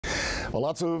Well,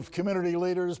 lots of community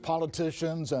leaders,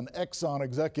 politicians, and Exxon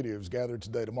executives gathered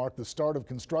today to mark the start of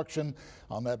construction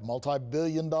on that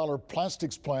multi-billion-dollar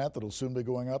plastics plant that'll soon be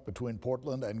going up between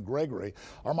Portland and Gregory.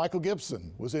 Our Michael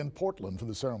Gibson was in Portland for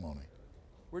the ceremony.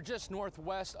 We're just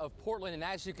northwest of Portland, and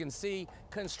as you can see,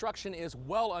 construction is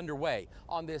well underway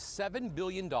on this $7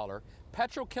 billion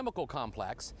petrochemical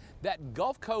complex that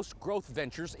Gulf Coast Growth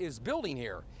Ventures is building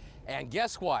here. And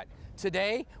guess what?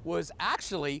 Today was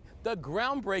actually the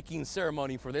groundbreaking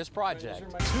ceremony for this project. 2,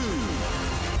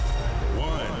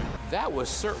 1. That was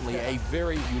certainly a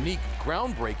very unique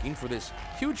groundbreaking for this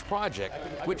huge project,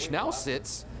 which now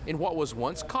sits in what was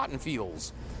once cotton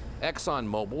fields. Exxon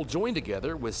Mobil joined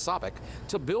together with SABIC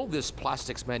to build this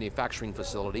plastics manufacturing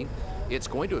facility. It's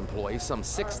going to employ some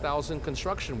 6,000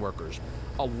 construction workers,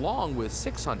 along with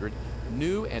 600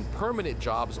 new and permanent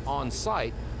jobs on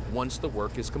site once the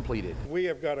work is completed. We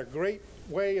have got a great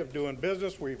way of doing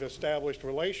business. We've established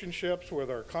relationships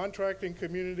with our contracting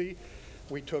community.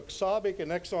 We took SABIC and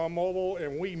Exxon Mobil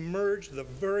and we merged the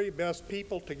very best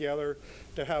people together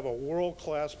to have a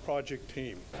world-class project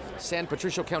team. San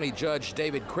Patricio County Judge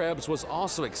David Krebs was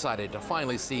also excited to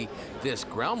finally see this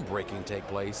groundbreaking take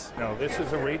place. No, this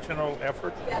is a regional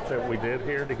effort that we did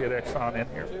here to get Exxon in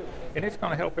here, and it's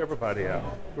going to help everybody out.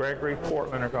 Gregory,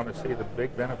 Portland are going to see the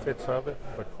big benefits of it,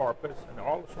 but Corpus and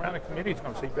all the surrounding communities are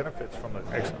going to see benefits from the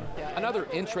Exxon. Another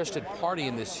interested party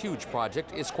in this huge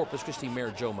project is Corpus Christi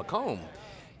Mayor Joe McComb.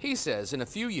 He says in a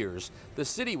few years, the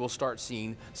city will start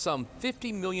seeing some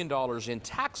 $50 million in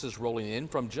taxes rolling in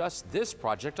from just this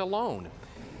project alone.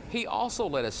 He also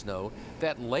let us know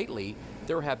that lately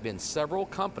there have been several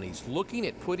companies looking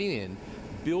at putting in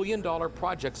billion-dollar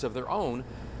projects of their own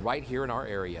right here in our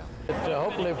area.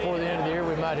 Hopefully before the end of the year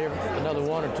we might hear another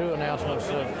 1 or 2 announcements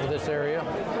for this area.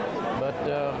 But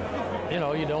you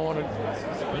know, you don't want to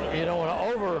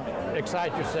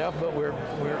over-excite yourself, but we're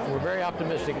very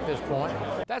optimistic at this point.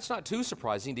 That's not too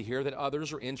surprising to hear that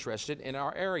others are interested in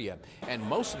our area, and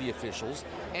most of the officials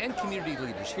and community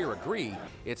leaders here agree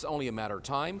it's only a matter of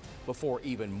time before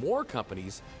even more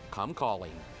companies come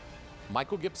calling.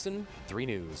 Michael Gibson, 3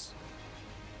 News.